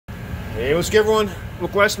Hey, what's good, everyone?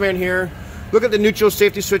 Look, Westman here. Look at the neutral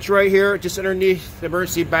safety switch right here, just underneath the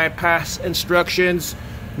emergency bypass instructions.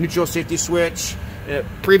 Neutral safety switch. In a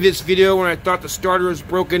previous video, when I thought the starter was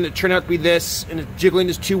broken, it turned out to be this, and it's jiggling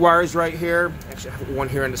these two wires right here. Actually, I have one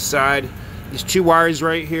here on the side. These two wires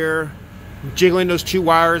right here. I'm jiggling those two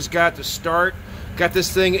wires. Got the start. Got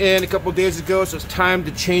this thing in a couple days ago, so it's time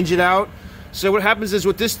to change it out. So what happens is,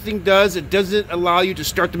 what this thing does, it doesn't allow you to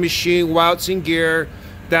start the machine while it's in gear.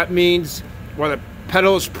 That means while the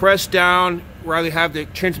pedal is pressed down, rather have the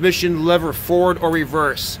transmission lever forward or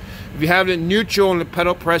reverse. If you have it in neutral and the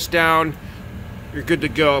pedal pressed down, you're good to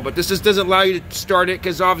go. But this just doesn't allow you to start it,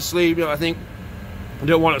 because obviously, I think you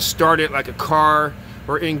don't want to start it like a car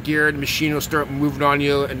or in gear. The machine will start moving on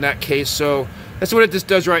you in that case. So that's what it just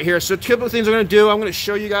does right here. So a couple of things I'm going to do. I'm going to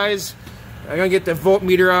show you guys. I'm going to get the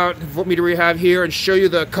voltmeter out, the voltmeter we have here, and show you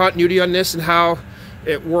the continuity on this and how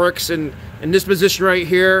it works. And in this position right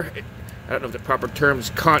here, I don't know if the proper term is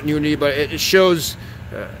continuity, but it shows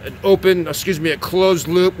a closed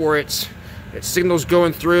loop where it signals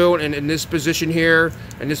going through, and in this position here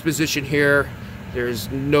and this position here, there's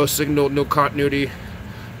no signal, no continuity.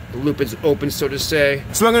 The loop is open, so to say.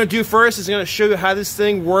 So what I'm going to do first is I'm going to show you how this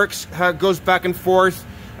thing works, how it goes back and forth.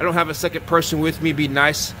 I don't have a second person with me. Be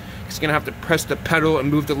nice. It's going to have to press the pedal and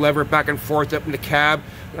move the lever back and forth up in the cab.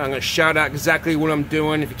 I'm going to shout out exactly what I'm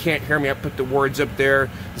doing. If you can't hear me, I put the words up there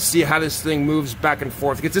to see how this thing moves back and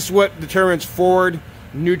forth. Because this is what determines forward,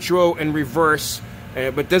 neutral, and reverse.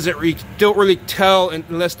 But don't really tell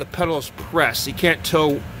unless the pedal is pressed. You can't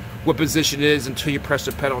tell what position it is until you press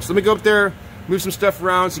the pedal. So let me go up there, move some stuff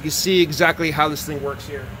around so you can see exactly how this thing works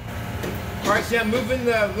here. All right, so I'm moving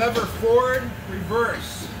the lever forward,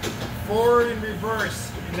 reverse, forward and reverse.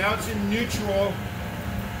 And now it's in neutral.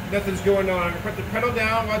 Nothing's going on. I'm going to put the pedal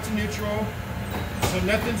down while it's in neutral. So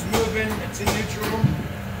nothing's moving. It's in neutral.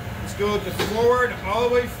 Let's go to forward, all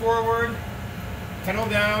the way forward. Pedal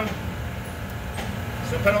down.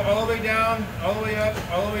 So pedal all the way down, all the way up,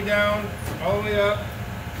 all the way down, all the way up.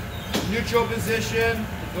 Neutral position.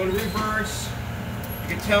 Go to reverse.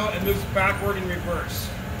 You can tell it moves backward and reverse.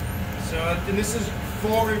 So, and this is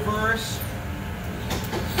full reverse,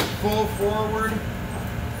 full forward,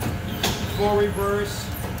 full reverse,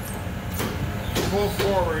 full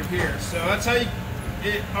forward here. So that's how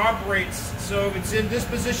it operates. So if it's in this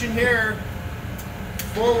position here,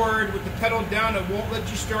 forward with the pedal down, it won't let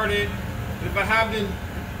you start it. But if I have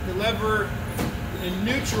the lever in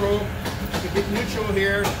neutral, to get neutral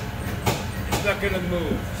here, it's not going to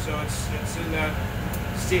move. So it's in that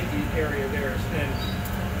safety area there. And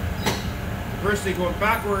reversely going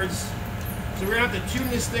backwards. So we're going to have to tune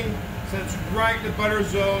this thing so it's right in the butter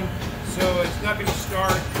zone. So it's not going to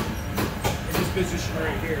start in this position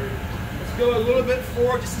right here. Let's go a little bit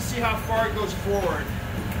forward just to see how far it goes forward.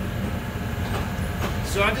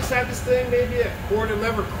 So I just have this thing maybe a quarter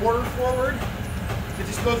forward. It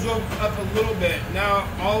just goes up a little bit. Now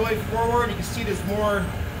all the way forward, you can see there's more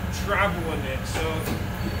travel in it. So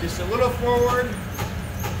just a little forward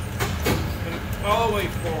and all the way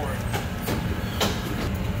forward.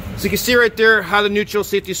 So you can see right there how the neutral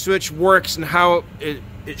safety switch works and how it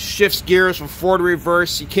shifts gears from forward to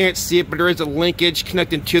reverse. You can't see it, but there is a linkage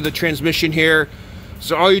connecting to the transmission here.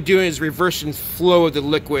 So all you're doing is reversing flow of the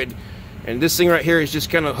liquid. And this thing right here is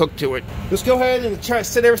just kind of hooked to it. Let's go ahead and try to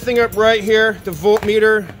set everything up right here. The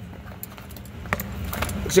voltmeter.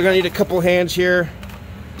 So I'm gonna need a couple hands here.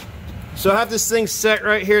 So I have this thing set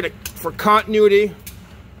right here for continuity.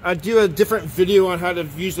 I do a different video on how to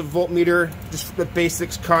use the voltmeter, just the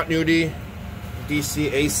basics, continuity,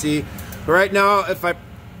 DC, AC. But right now, if I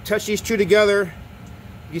touch these two together,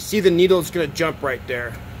 you see the needle is going to jump right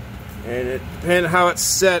there. And depending on how it's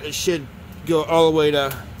set, it should go all the way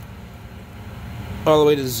to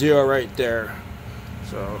zero right there.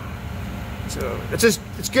 So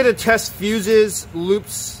it's good to test fuses,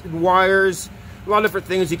 loops, and wires. A lot of different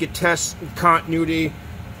things you could test in continuity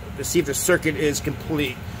to see if the circuit is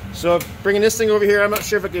complete. So bringing this thing over here, I'm not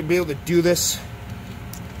sure if I could be able to do this.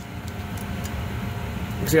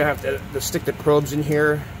 I'm just gonna have to stick the probes in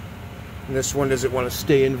here, and this one doesn't want to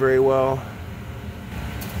stay in very well.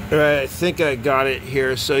 All right, I think I got it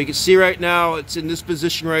here. So you can see right now it's in this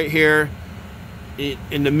position right here.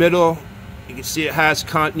 In the middle, you can see it has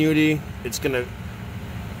continuity. It's a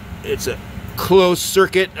closed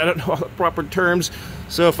circuit. I don't know all the proper terms.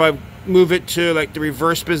 So if I move it to like the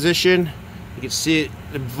reverse position, you can see it,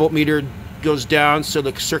 the voltmeter goes down, so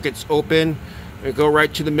the circuit's open. And go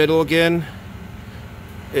right to the middle again.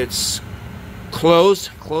 It's closed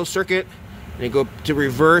circuit. And you go to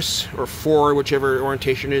reverse or forward, whichever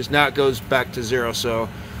orientation it is. Now it goes back to zero. So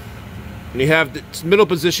And you have the middle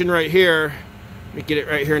position right here. Let me get it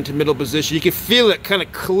right here into middle position. You can feel it kind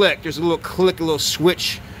of click. There's a little click, a little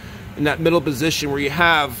switch in that middle position where you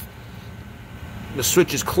have the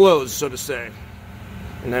switch is closed, so to say.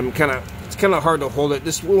 And it's kind of hard to hold it.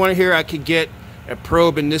 This one here, I could get a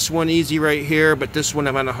probe in this one easy right here, but this one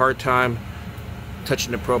I'm having a hard time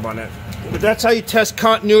touching the probe on it. But that's how you test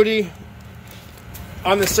continuity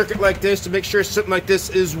on the circuit like this to make sure something like this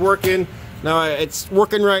is working. Now it's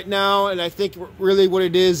working right now, and I think really what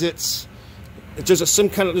it is, it's just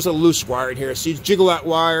there's a loose wire in here. So you jiggle that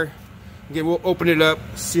wire. Again, we'll open it up,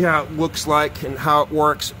 see how it looks like and how it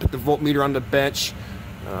works. Put the voltmeter on the bench.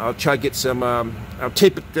 I'll try to get some. I'll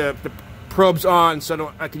tape the probes on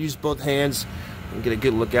so I can use both hands and get a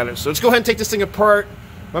good look at it. So let's go ahead and take this thing apart.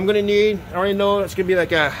 What I'm gonna need, I already know it's gonna be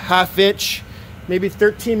like a 1/2 inch, maybe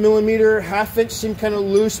 13 millimeter. 1/2 inch seemed kind of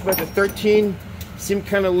loose, but the 13 seemed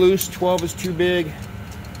kind of loose. 12 is too big,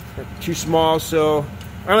 or too small. So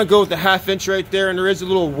I'm gonna go with the 1/2 inch right there. And there is a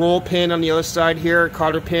little roll pin on the other side here,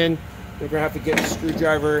 cotter pin. We're gonna have to get a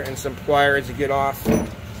screwdriver and some pliers to get off.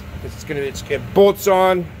 It bolts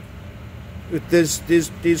on with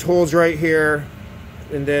these holes right here,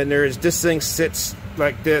 and then this thing sits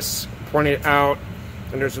like this, pointed out,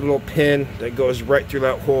 and there's a little pin that goes right through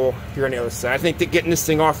that hole here on the other side. I think that getting this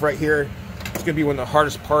thing off right here is gonna be one of the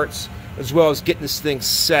hardest parts, as well as getting this thing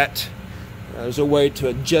set. There's a way to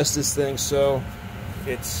adjust this thing, so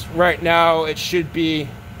it's right now it should be.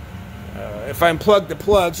 If I unplug the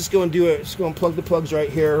plugs, just go and do it. Just go and plug the plugs right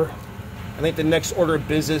here. I think the next order of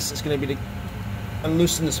business is going to be to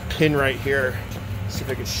unloosen this pin right here. See if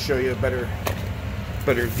I can show you a better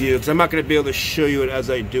view. Because I'm not going to be able to show you it as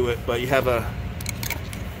I do it, but you have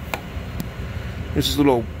there's this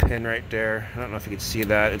little pin right there. I don't know if you can see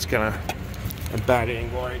that. It's kind of a bad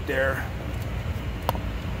angle right there.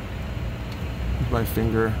 With my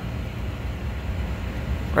finger.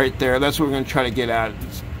 Right there. That's what we're going to try to get at.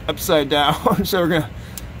 It's upside down. So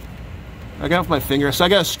I got off my finger. So I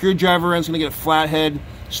got a screwdriver, and it's going to get a flathead,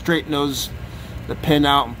 straighten the pin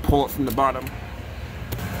out, and pull it from the bottom.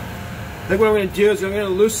 I think what I'm going to do is I'm going to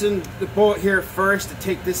loosen the bolt here first to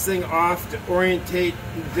take this thing off, to orientate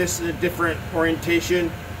this in a different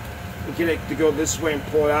orientation, and get it to go this way and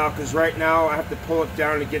pull it out. Because right now I have to pull it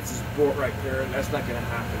down and get this bolt right there, and that's not going to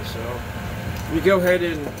happen. So we go ahead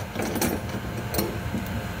and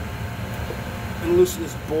loosen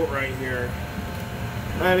this bolt right here.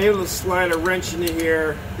 I'm able to slide a wrench into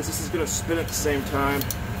here because this is going to spin at the same time.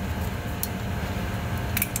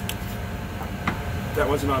 That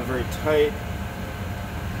wasn't on very tight.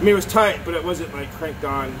 I mean, it was tight, but it wasn't like cranked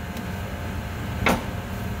on. Let's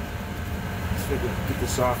see if we can get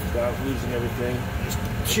this off without losing everything. There's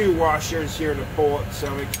 2 washers here to bolt,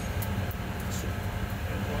 so we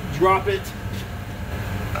drop it.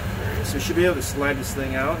 So we should be able to slide this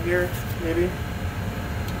thing out here, maybe.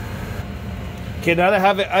 Okay, now that I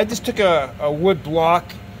have it, I just took a wood block,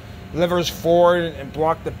 levers forward, and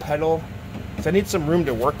blocked the pedal. So I need some room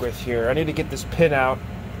to work with here. I need to get this pin out.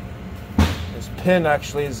 This pin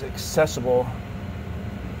actually is accessible.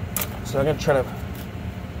 So I'm going to try to...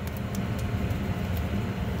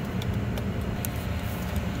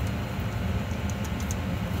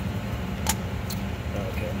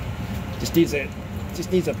 Okay. Just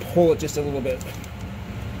needs to pull it just a little bit.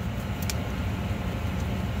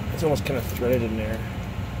 It's almost kind of threaded in there.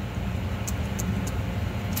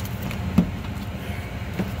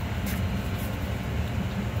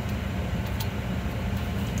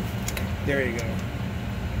 There you go.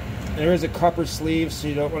 There is a copper sleeve, so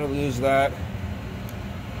you don't want to lose that.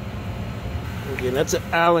 Again, that's an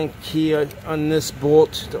Allen key on this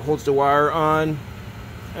bolt that holds the wire on.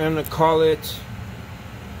 I'm going to call it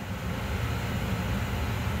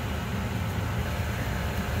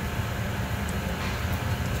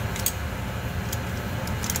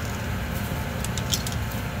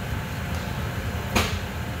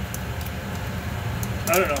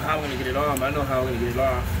I don't know how I'm going to get it on, but I know how I'm going to get it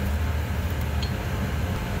off.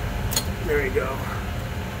 There you go.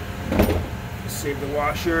 Save the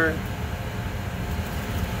washer.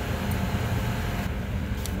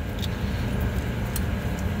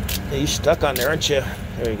 Yeah, you're stuck on there, aren't you?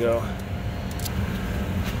 There you go.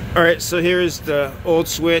 Alright, so here's the old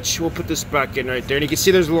switch. We'll put this back in right there. And you can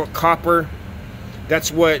see there's a little copper.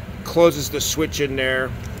 That's what closes the switch in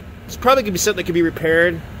there. It's probably going to be something that can be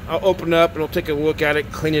repaired. I'll open it up and I'll take a look at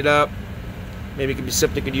it, clean it up. Maybe it could be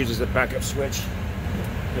something you could use as a backup switch.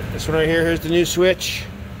 This one right here, here's the new switch.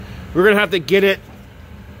 We're going to have to get it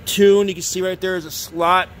tuned. You can see right there is a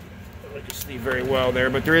slot. I can see very well there,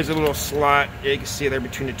 but there is a little slot. You can see there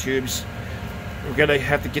between the tubes. We're going to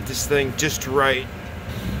have to get this thing just right.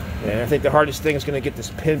 And I think the hardest thing is going to get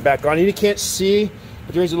this pin back on. You can't see,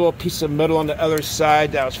 but there's a little piece of metal on the other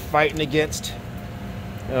side that I was fighting against.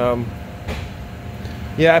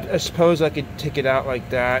 Yeah, I suppose I could take it out like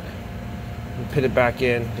that and put it back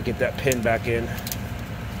in to get that pin back in.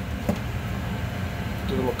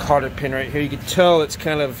 The little cotter pin right here. You can tell it's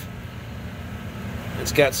kind of,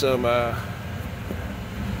 it's got some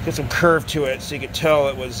curve to it, so you can tell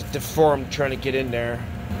it was deformed trying to get in there.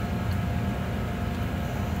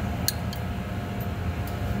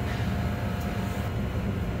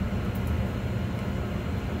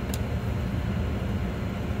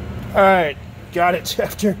 Alright, got it.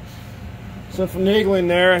 After some finagling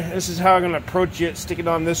there, this is how I'm going to approach it. Stick it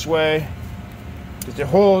on this way, because the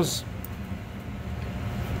holes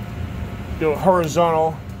go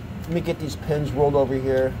horizontal. Let me get these pins rolled over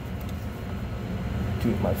here.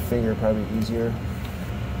 Do my finger, probably easier.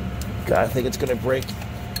 God, I think it's going to break.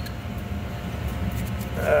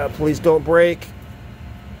 Please don't break.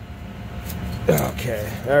 Okay,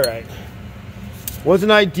 alright. Wasn't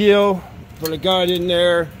ideal, but I got it in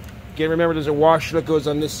there. Again, remember there's a washer that goes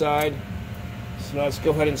on this side. So now let's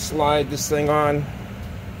go ahead and slide this thing on.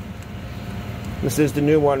 This is the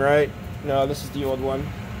new one, right? No, this is the old one.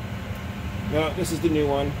 No, this is the new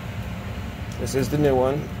one. This is the new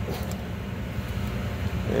one.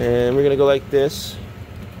 And we're gonna go like this.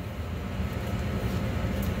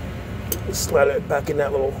 Slide it back in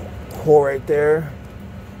that little hole right there.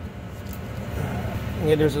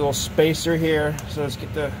 And there's a little spacer here. So let's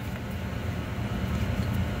get the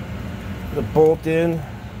bolt in.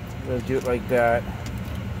 I'm going to do it like that.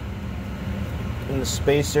 And the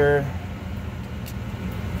spacer,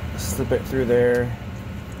 slip it through there.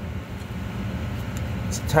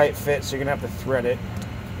 It's a tight fit, so you're going to have to thread it.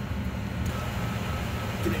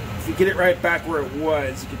 If you get it right back where it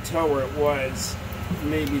was, you can tell where it was. It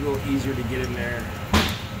may be a little easier to get in there.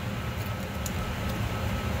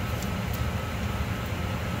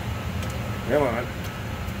 Come on.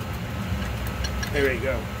 There we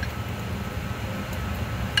go.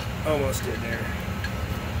 Almost in there.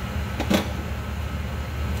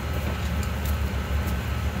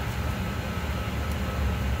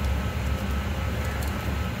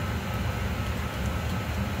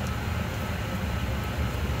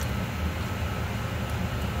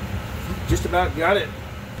 Just about got it.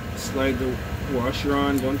 Slide the washer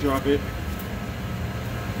on, don't drop it.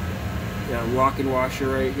 Got a locking washer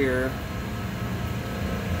right here.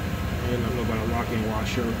 I don't know about a locking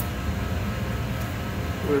washer.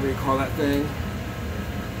 Whatever you call that thing.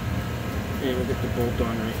 And we'll get the bolt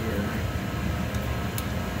on right here.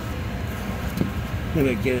 I'm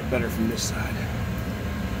gonna get it better from this side.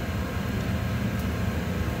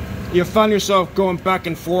 You'll find yourself going back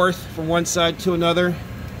and forth from one side to another.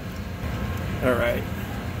 Alright.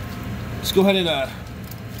 Let's go ahead and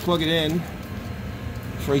plug it in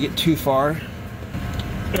before you get too far.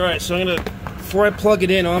 Alright, so I'm gonna, before I plug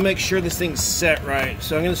it in, I'll make sure this thing's set right.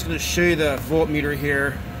 So I'm just gonna show you the voltmeter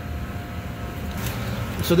here.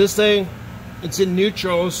 So this thing, it's in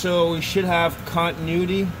neutral, so we should have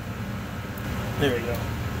continuity. There we go.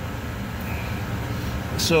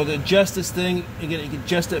 So to adjust this thing, again, you can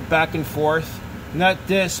adjust it back and forth. Not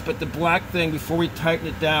this, but the black thing, before we tighten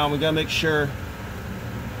it down, we gotta make sure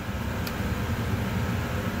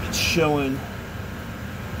it's showing.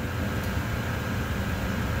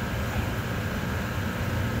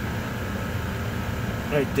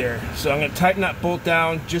 Right there. So I'm gonna tighten that bolt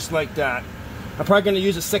down just like that. I'm probably gonna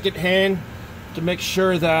use a second hand to make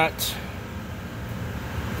sure that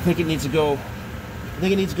I think it needs to go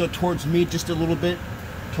towards me just a little bit,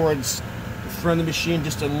 towards the front of the machine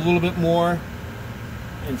just a little bit more.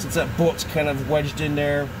 And since that bolt's kind of wedged in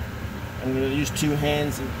there, I'm going to use two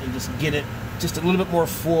hands and just get it just a little bit more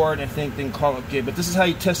forward, I think, then call it good. But this is how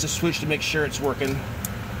you test the switch to make sure it's working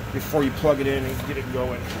before you plug it in and get it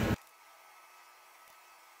going.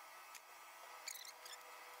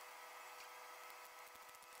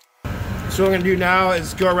 So what I'm going to do now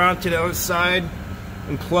is go around to the other side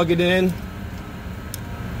and plug it in.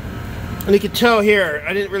 And you can tell here,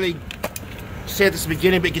 I didn't really say at the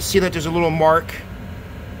beginning, but you can see that there's a little mark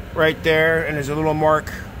right there, and there's a little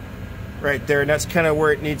mark right there, and that's kind of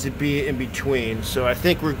where it needs to be in between. So I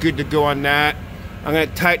think we're good to go on that. I'm going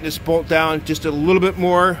to tighten this bolt down just a little bit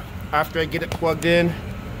more after I get it plugged in.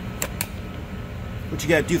 What you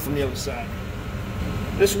got to do from the other side.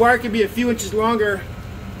 This wire can be a few inches longer.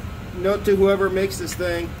 Note to whoever makes this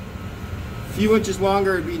thing, a few inches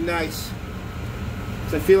longer would be nice.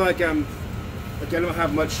 So I feel like I don't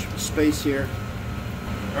have much space here.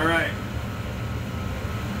 All right.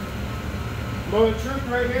 Moment of truth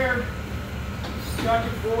right here. Stock it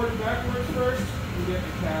forward and backwards first. can get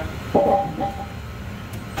the cap.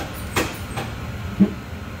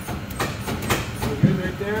 So good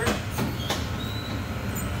right there.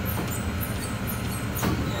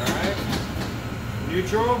 Alright.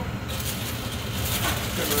 Neutral.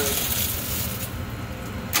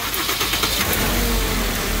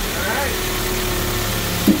 Alright.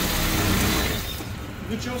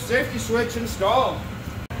 Neutral safety switch installed.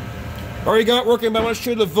 Already got it working, but I want to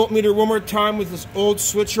show you the voltmeter one more time with this old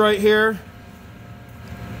switch right here.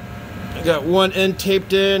 I got one end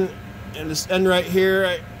taped in, and this end right here,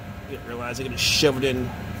 I didn't realize I got to shove it in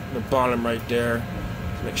the bottom right there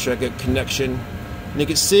to make sure I get connection. And you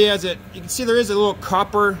can see there is a little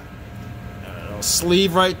copper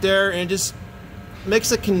sleeve right there, and it just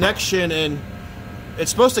makes a connection, and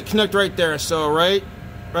it's supposed to connect right there. So right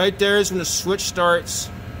there is when the switch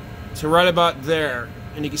starts to right about there.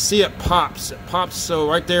 And you can see it pops. It pops, so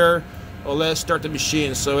right there will let us start the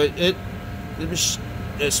machine. So it's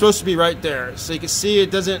supposed to be right there. So you can see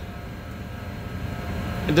it doesn't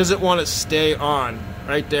want to stay on.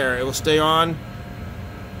 Right there, it will stay on.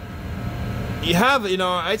 You have,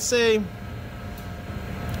 I'd say,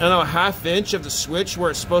 I don't know, a ½ inch of the switch where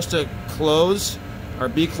it's supposed to close or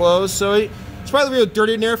be closed. So it's probably real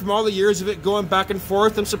dirty in there from all the years of it going back and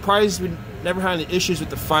forth. I'm surprised we never had any issues with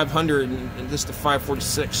the 500 and this the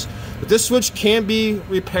 546. But this switch can be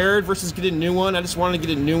repaired versus getting a new one. I just wanted to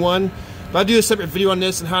get a new one. But I'll do a separate video on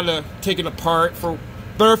this and how to take it apart, for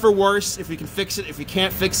better or for worse. If we can fix it, if we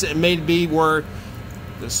can't fix it, it may be where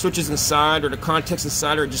the switches inside or the contacts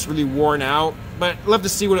inside are just really worn out. But I'd love to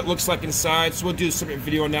see what it looks like inside, so we'll do a separate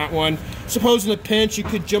video on that one. Suppose in a pinch you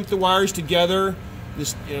could jump the wires together,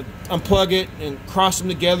 just unplug it and cross them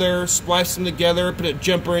together, splice them together, put a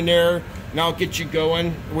jumper in there, and I'll get you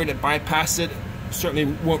going. A way to bypass it. Certainly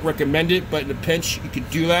won't recommend it, but in a pinch you could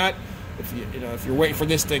do that. If you're waiting for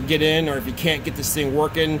this to get in, or if you can't get this thing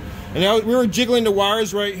working. And we were jiggling the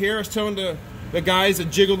wires right here. I was telling the guys to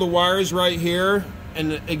jiggle the wires right here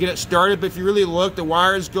and get it started. But if you really look, the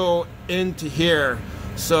wires go into here.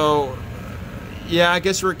 So yeah, I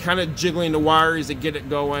guess we're kind of jiggling the wires to get it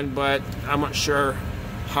going, but I'm not sure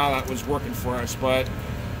how that was working for us. But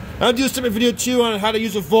I'll do a separate video too on how to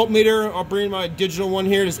use a voltmeter. I'll bring my digital one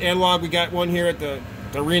here, this analog. We got one here at the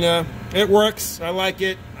arena. It works. I like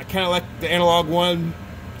it. I kind of like the analog one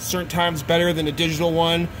certain times better than the digital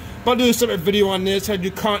one. But I'll do a separate video on this, how to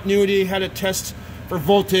do continuity, how to test for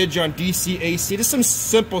voltage on DC, AC. Just some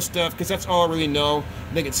simple stuff, because that's all I really know.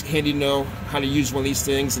 I think it's handy to know how to use one of these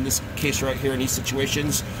things, in this case right here in these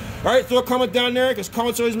situations. Alright, throw a comment down there, because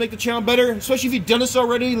comments always make the channel better. Especially if you've done this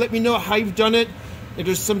already, let me know how you've done it. If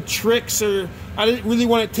there's some tricks, or I didn't really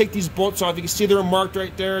want to take these bolts off. You can see they're marked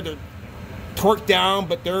right there. They're torqued down,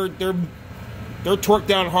 but they're torqued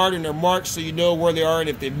down hard and they're marked, so you know where they are and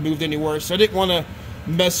if they've moved anywhere. So I didn't want to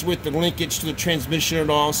mess with the linkage to the transmission at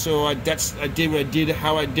all. So I did what I did,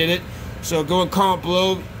 how I did it. So go and comment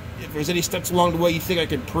below if there's any steps along the way you think I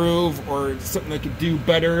could improve, or something I could do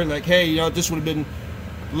better. Like, hey, this would have been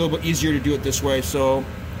a little bit easier to do it this way. So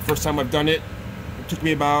first time I've done it, it took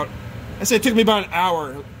me about an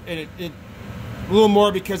hour, and it a little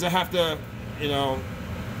more because I have to,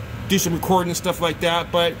 do some recording and stuff like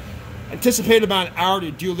that. But anticipated about an hour to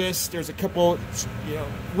do this. There's a couple,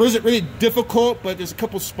 it wasn't really difficult, but there's a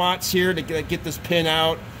couple spots here to get this pin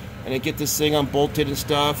out and to get this thing unbolted and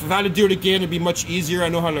stuff. If I had to do it again, it'd be much easier. I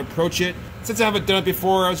know how to approach it. Since I haven't done it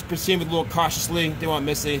before, I was proceeding with it a little cautiously. Didn't want to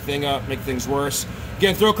mess anything up, make things worse.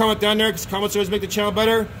 Again, throw a comment down there, because comments always make the channel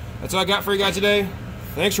better. That's all I got for you guys today.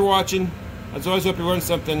 Thanks for watching. As always, hope you learned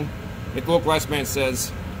something. Like the local last man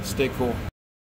says, stay cool.